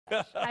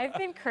I've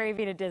been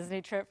craving a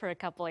Disney trip for a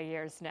couple of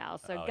years now,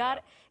 so Oh, yeah.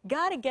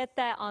 gotta get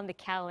that on the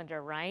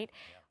calendar, right?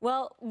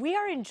 Well, we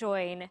are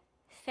enjoying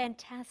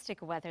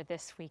fantastic weather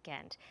this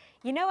weekend.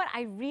 You know what?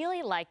 I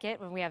really like it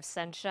when we have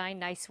sunshine,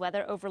 nice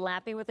weather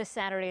overlapping with a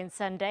Saturday and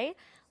Sunday.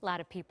 A lot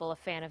of people a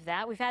fan of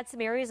that. We've had some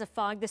areas of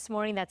fog this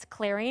morning that's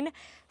clearing.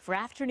 For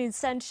afternoon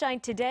sunshine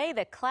today,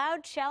 the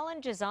cloud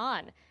challenge is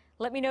on.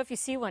 Let me know if you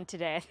see one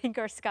today. I think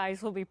our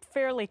skies will be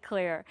fairly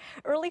clear.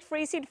 Early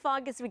freezing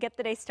fog as we get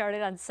the day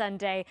started on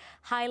Sunday.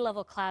 High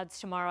level clouds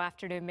tomorrow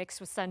afternoon mixed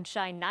with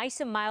sunshine.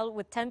 Nice and mild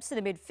with temps in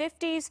the mid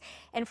 50s.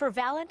 And for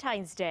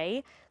Valentine's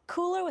Day,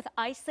 cooler with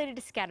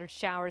isolated scattered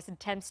showers and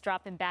temps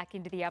dropping back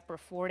into the upper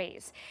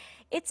 40s.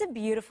 It's a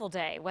beautiful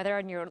day, whether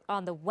you're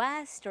on the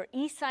west or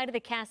east side of the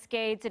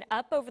Cascades and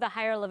up over the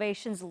higher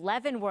elevations.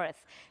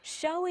 Leavenworth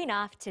showing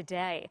off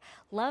today.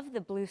 Love the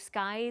blue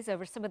skies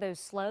over some of those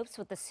slopes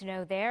with the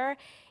snow there.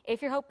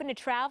 If you're hoping to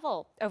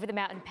travel over the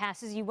mountain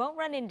passes, you won't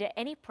run into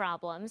any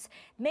problems.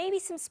 Maybe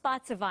some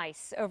spots of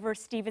ice over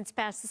Stevens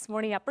Pass this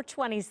morning, upper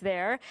 20s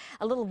there.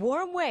 A little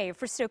warm wave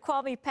for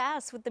Snoqualmie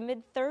Pass with the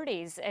mid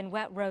 30s and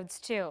wet roads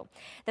too.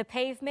 The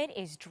pavement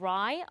is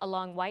dry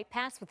along White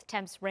Pass with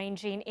temps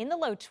ranging in the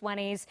low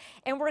 20s,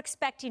 and we're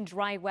expecting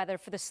dry weather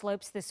for the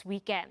slopes this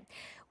weekend.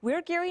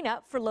 We're gearing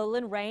up for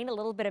lowland rain, a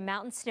little bit of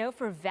mountain snow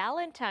for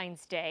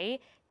Valentine's Day.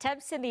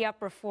 Temps in the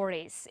upper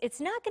 40s. It's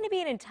not going to be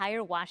an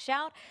entire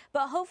washout,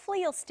 but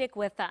hopefully you'll stick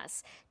with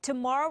us.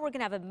 Tomorrow, we're going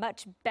to have a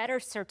much better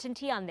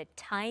certainty on the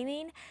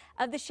timing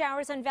of the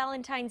showers on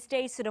Valentine's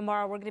Day. So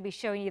tomorrow, we're going to be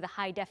showing you the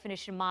high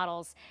definition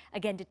models,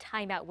 again, to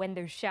time out when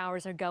those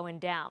showers are going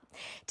down.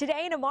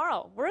 Today and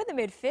tomorrow, we're in the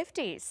mid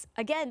 50s.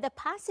 Again, the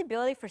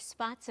possibility for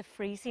spots of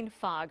freezing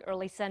fog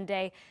early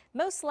Sunday,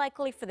 most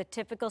likely for the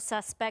typical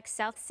suspects.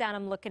 South Sound,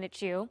 I'm looking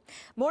at you.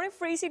 Morning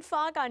freezing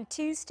fog on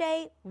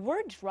Tuesday.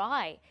 We're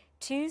dry.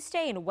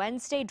 Tuesday and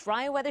Wednesday,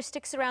 dry weather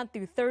sticks around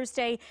through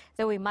Thursday,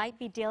 though we might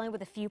be dealing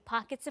with a few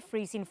pockets of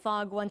freezing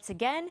fog once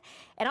again.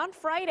 And on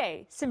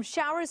Friday, some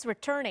showers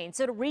returning.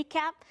 So to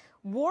recap,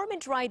 warm and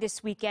dry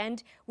this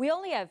weekend. We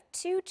only have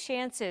 2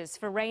 chances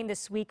for rain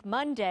this week,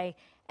 Monday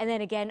and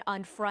then again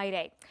on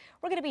Friday.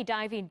 We're going to be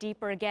diving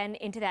deeper again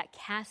into that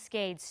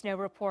Cascade snow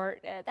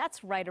report.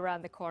 That's right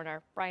around the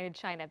corner. Brian and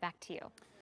China, back to you.